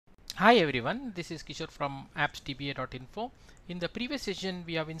Hi everyone, this is Kishore from appsdba.info. In the previous session,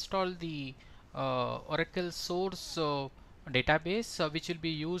 we have installed the Oracle source database, which will be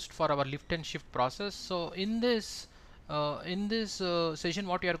used for our lift and shift process. So in this session,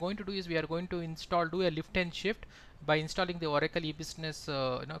 what we are going to do is we are going to do a lift and shift by installing the Oracle eBusiness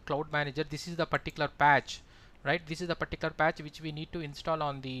Cloud Manager. This is the particular patch. Right, this is the particular patch which we need to install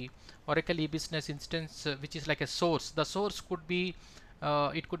on the Oracle eBusiness instance, which is like a source. The source could be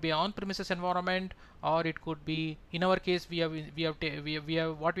it could be on-premises environment, or it could be, in our case, we have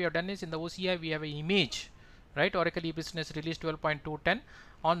what we have done is in the OCI we have an image, right? Oracle eBusiness release 12.2.10.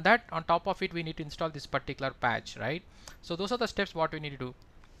 On that, on top of it, we need to install this particular patch, right? So those are the steps what we need to do.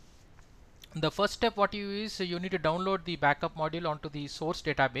 The first step what you is you need to download the backup module onto the source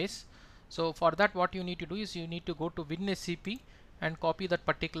database. So for that, what you need to do is you need to go to WinSCP and copy that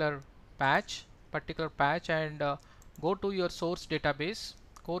particular patch and go to your source database,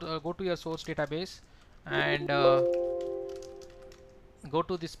 go to your source database and go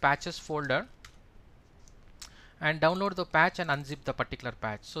to this patches folder and download the patch and unzip the particular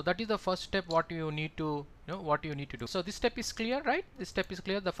patch. So that is the first step what you need to do. So this step is clear, right? This step is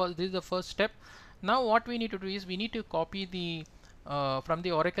clear. This is the first step. Now what we need to do is we need to copy the from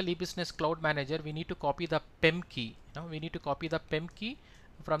the Oracle eBusiness Cloud Manager, we need to copy the PEM key. We need to copy the PEM key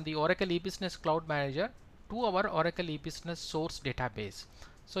from the Oracle eBusiness Cloud Manager to our Oracle eBusiness source database.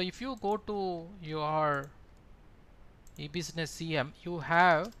 So if you go to your eBusiness CM, you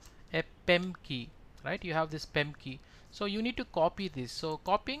have a PEM key, right? You have this PEM key. So you need to copy this. So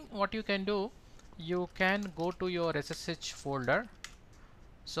copying, what you can do, you can go to your SSH folder.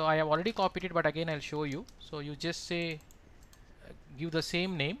 So I have already copied it, but again I'll show you. So you just say give the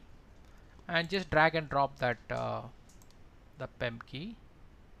same name and just drag and drop that the PEM key,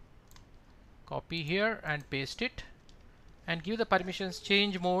 copy here and paste it, and give the permissions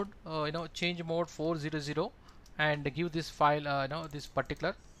change mode, change mode 400, and give this file, this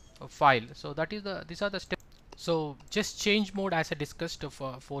particular file. So that is these are the steps. So just change mode as I discussed of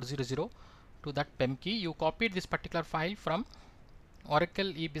 400 to that PEM key. You copied this particular file from Oracle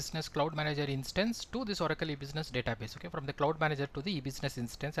eBusiness Cloud Manager instance to this Oracle eBusiness database. Okay, from the Cloud Manager to the eBusiness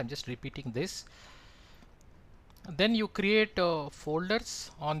instance. I'm just repeating this. Then you create folders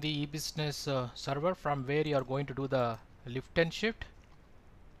on the eBusiness server from where you are going to do the lift and shift.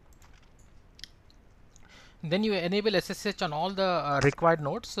 Then you enable SSH on all the required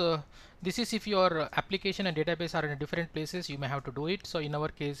nodes. This is if your application and database are in different places, you may have to do it. So in our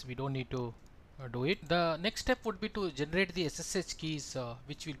case, we don't need to do it. The next step would be to generate the SSH keys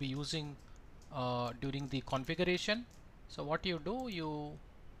which we'll be using during the configuration. So what you do, you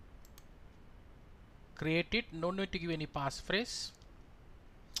create it, no need to give any passphrase,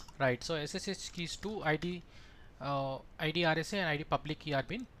 right? So SSH keys to ID RSA and ID public key are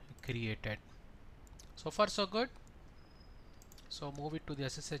been created. So far so good. So move it to the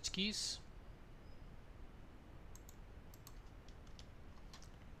SSH keys.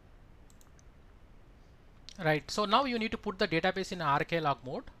 Right, so now you need to put the database in RK log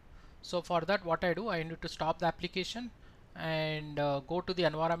mode. So for that, what I do, I need to stop the application and go to the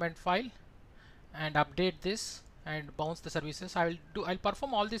environment file and update this and bounce the services. I'll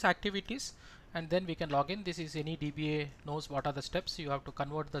perform all these activities and then we can log in. This is any DBA knows what are the steps. You have to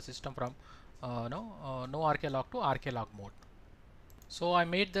convert the system from no RK log to RK log mode. So I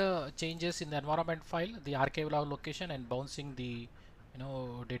made the changes in the environment file, the RK log location, and bouncing the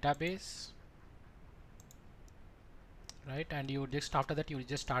database, right? And you just after that you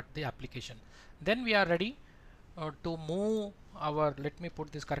just start the application. Then we are ready to move our, let me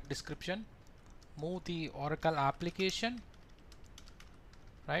put this correct description, move the Oracle application,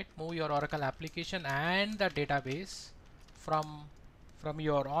 right? Move your Oracle application and the database from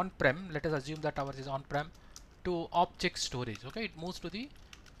your on-prem, let us assume that ours is on-prem, to object storage. Okay,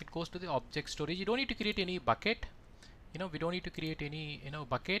 it goes to the object storage. You don't need to create any bucket, we don't need to create any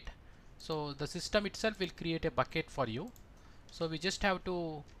bucket. So the system itself will create a bucket for you. So we just have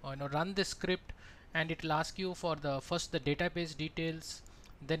to run the script, and it will ask you for the first the database details,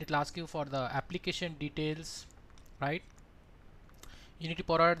 then it will ask you for the application details, right? You need to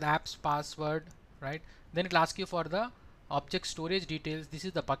provide the app's password, right? Then it will ask you for the object storage details. This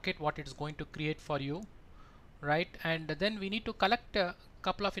is the bucket what it's going to create for you, right? And then we need to collect a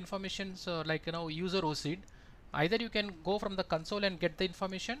couple of informations like user OSID. Either you can go from the console and get the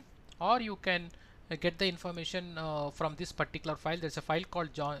information, or you can get the information from this particular file. There's a file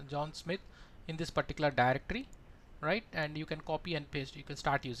called John Smith in this particular directory, right? And you can copy and paste. You can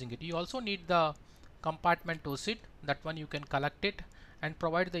start using it. You also need the compartment OSID. That one you can collect it and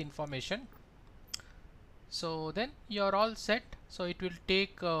provide the information. So then you're all set. So it will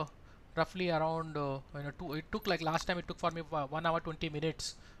take roughly around it took like last time it took for me 1 hour 20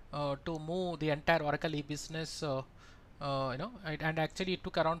 minutes to move the entire Oracle e-business and actually it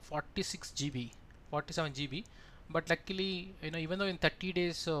took around 46 GB 47 GB, but luckily even though in 30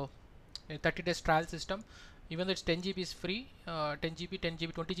 days in 30 days trial system, even though it's 10 GB is free, 10 GB 10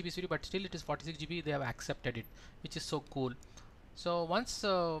 GB 20 GB is free, but still it is 46 GB, they have accepted it, which is so cool. So once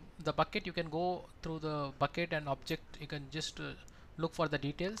the bucket, you can go through the bucket and object, you can just look for the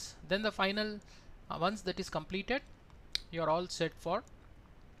details. Then the final once that is completed, you're all set for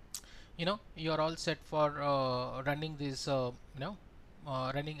running this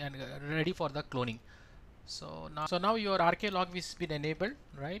running and ready for the cloning. So now your RK log has been enabled,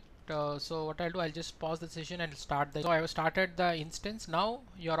 right? So what I'll do, I'll just pause the session and start the. So I have started the instance. Now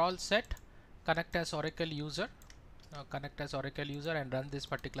you're all set. Connect as Oracle user. Now connect as Oracle user and run this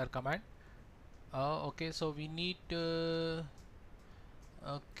particular command. Okay, so we need.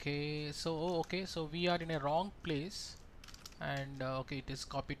 Okay, so we are in a wrong place, and okay, it is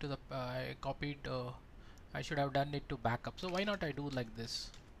copied to the. I copied. I should have done it to backup. So why not I do like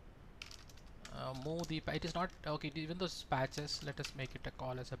this? Move the, it is not okay, even those patches, let us make it a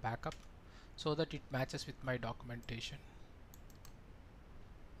call as a backup so that it matches with my documentation.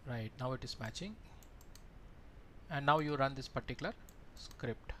 Right, now it is matching, and now you run this particular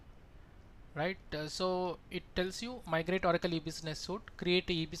script, right? So it tells you migrate Oracle e-business suite, create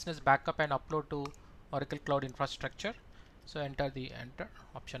a e-business backup and upload to Oracle Cloud infrastructure. So enter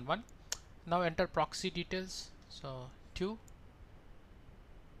option 1. Now enter proxy details, so 2.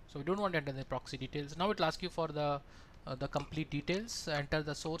 So we don't want to enter the proxy details. Now it will ask you for the complete details. Enter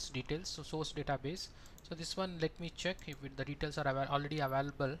the source details, so source database. So this one, let me check if the details are already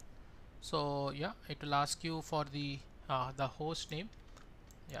available. So yeah, it will ask you for the host name.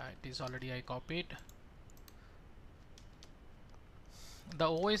 Yeah, it is already, I copied.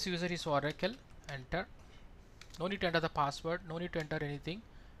 The OS user is Oracle. Enter. No need to enter the password. No need to enter anything.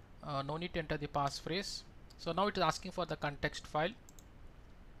 No need to enter the passphrase. So now it is asking for the context file.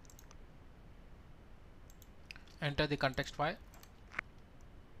 Enter the context file.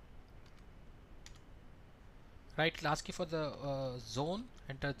 Right, it'll ask you for the zone.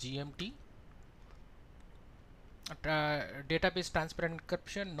 Enter GMT. Database transparent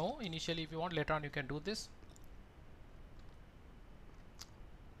encryption, no. Initially, if you want, later on you can do this.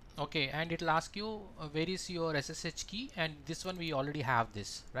 Okay, and it'll ask you where is your SSH key, and this one we already have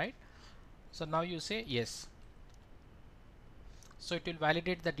this, right? So now you say yes. So it will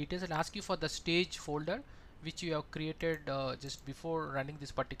validate the details and ask you for the stage folder which you have created just before running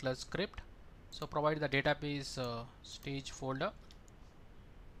this particular script. So provide the database stage folder.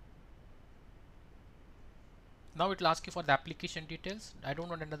 Now it will ask you for the application details. I don't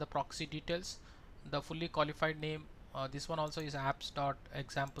want to enter the proxy details. The fully qualified name, this one also is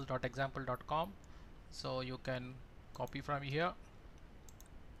apps.example.example.com. So you can copy from here.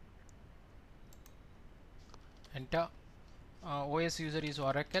 Enter. OS user is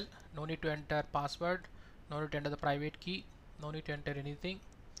Oracle. No need to enter password. No need to enter the private key. No need to enter anything.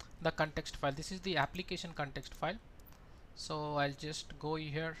 The context file. This is the application context file. So I'll just go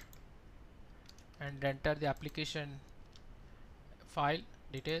here and enter the application file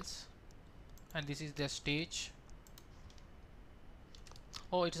details, and this is the stage.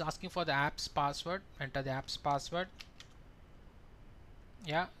 Oh, it is asking for the apps password. Enter the apps password.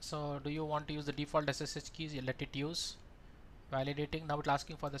 Yeah, so do you want to use the default SSH keys? You let it use. Validating. Now it's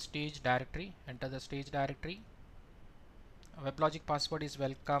asking for the stage directory. Enter the stage directory. WebLogic password is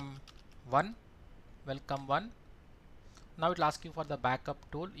welcome1. Welcome1. Now it's asking for the backup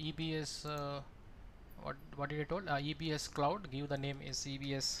tool. EBS what did I told? EBS Cloud. Give the name is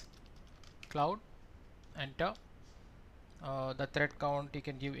EBS Cloud. Enter. The thread count you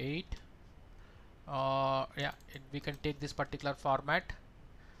can give 8. Yeah, we can take this particular format.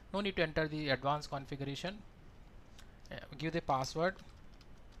 No need to enter the advanced configuration. Give the password.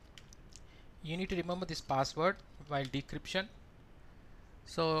 You need to remember this password while decryption.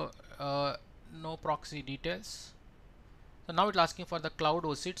 So no proxy details. So now it's asking for the cloud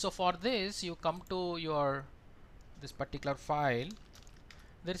OSIT. So for this, you come to your this particular file.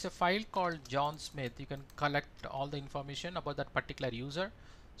 There is a file called John Smith. You can collect all the information about that particular user.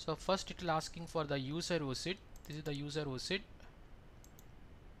 So first it will asking for the user OSIT. This is the user OSIT.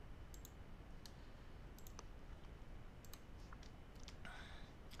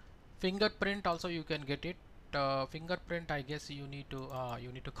 Fingerprint also you can get it. Fingerprint, I guess you need to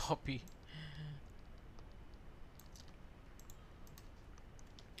copy.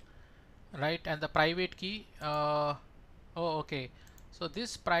 Right, and the private key. Oh, okay. So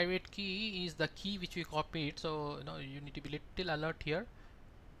this private key is the key which we copied. So you need to be little alert here.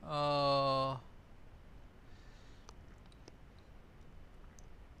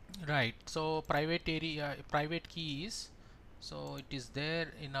 Right, so private area, private keys, so it is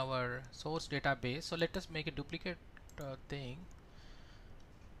there in our source database. So let us make a duplicate thing.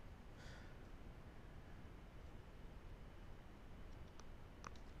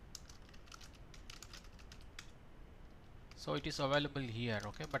 So it is available here,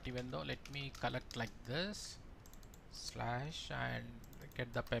 okay, but even though, let me collect like this slash and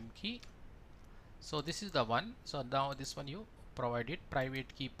get the PEM key. So this is the one. So now this one you provided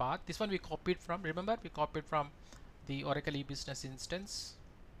private key path. This one we copied from, remember we copied from the Oracle e-business instance.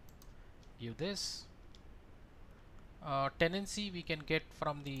 View this. Tenancy we can get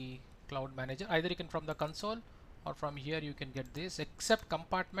from the cloud manager, either you can from the console or from here you can get this, except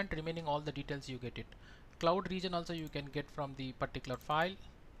compartment, remaining all the details you get it. Cloud region also you can get from the particular file.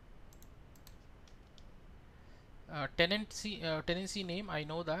 Tenancy name, I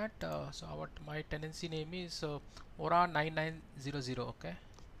know that. So what my tenancy name is Ora 9900. Okay,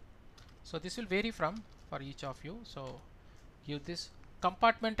 so this will vary from for each of you. So give this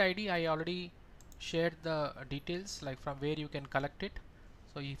compartment ID. I already shared the details, like from where you can collect it.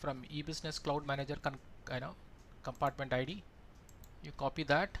 So from e-business cloud manager compartment ID, you copy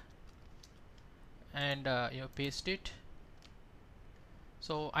that and you paste it.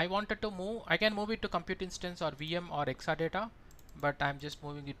 So I wanted to move, I can move it to compute instance or VM or Exadata, but I'm just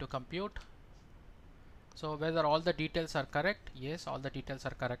moving it to compute. So whether all the details are correct, yes, all the details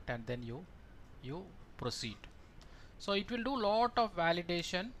are correct, and then you proceed. So it will do lot of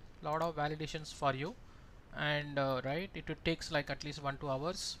validations for you, and right, it takes like at least 1-2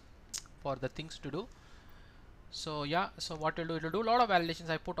 hours for the things to do. So yeah, so what it will do a lot of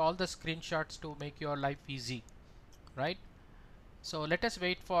validations. I put all the screenshots to make your life easy, right? So let us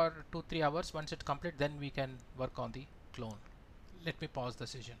wait for 2-3 hours. Once it's complete, then we can work on the clone. Let me pause the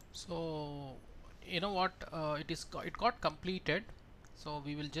session. So you know what, it got completed. So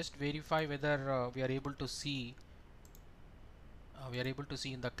we will just verify whether we are able to see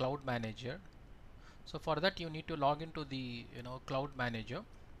in the cloud manager. So for that you need to log into the cloud manager.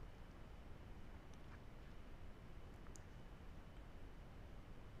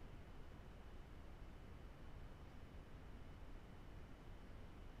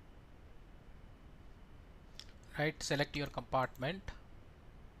 Right, select your compartment,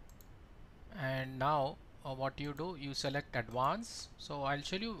 and now what you do, you select advanced. So I'll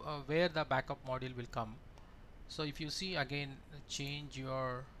show you where the backup module will come. So if you see, again change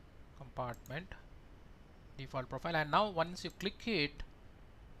your compartment default profile, and now once you click it,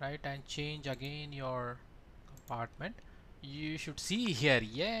 right, and change again your compartment, you should see here,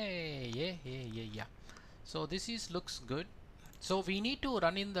 yeah. So this is looks good. So we need to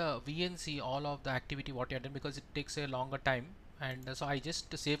run in the VNC all of the activity what you have done, because it takes a longer time, and so I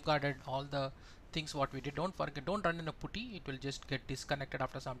just safeguarded all the things what we did. Don't forget, don't run in a putty, it will just get disconnected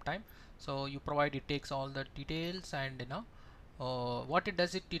after some time. So you provide, it takes all the details, and what it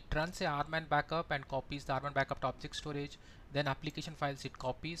does, it runs a RMAN backup and copies the RMAN backup to object storage, then application files it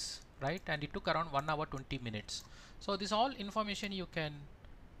copies, right, and it took around 1 hour 20 minutes. So this all information you can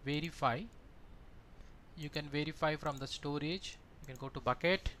verify. You can verify from the storage. You can go to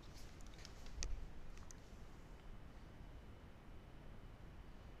bucket,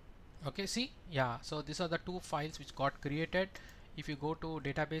 okay, see, yeah, so these are the 2 files which got created. If you go to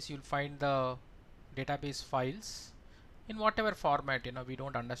database, you'll find the database files in whatever format. We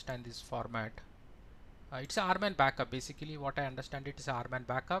don't understand this format. It's a RMAN backup, basically what I understand, it is a RMAN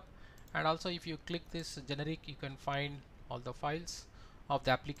backup. And also if you click this generic, you can find all the files of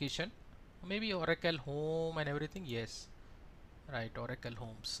the application, maybe Oracle home and everything. Yes, right, Oracle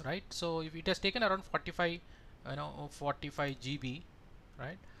homes, right. So if it has taken around 45 GB,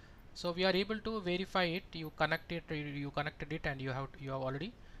 right. So we are able to verify it. You connected it, and you have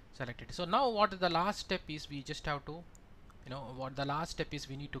already selected it. So now what the last step is, we just have to what the last step is,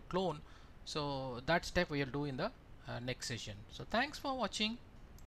 we need to clone. So that step we will do in the next session. So thanks for watching.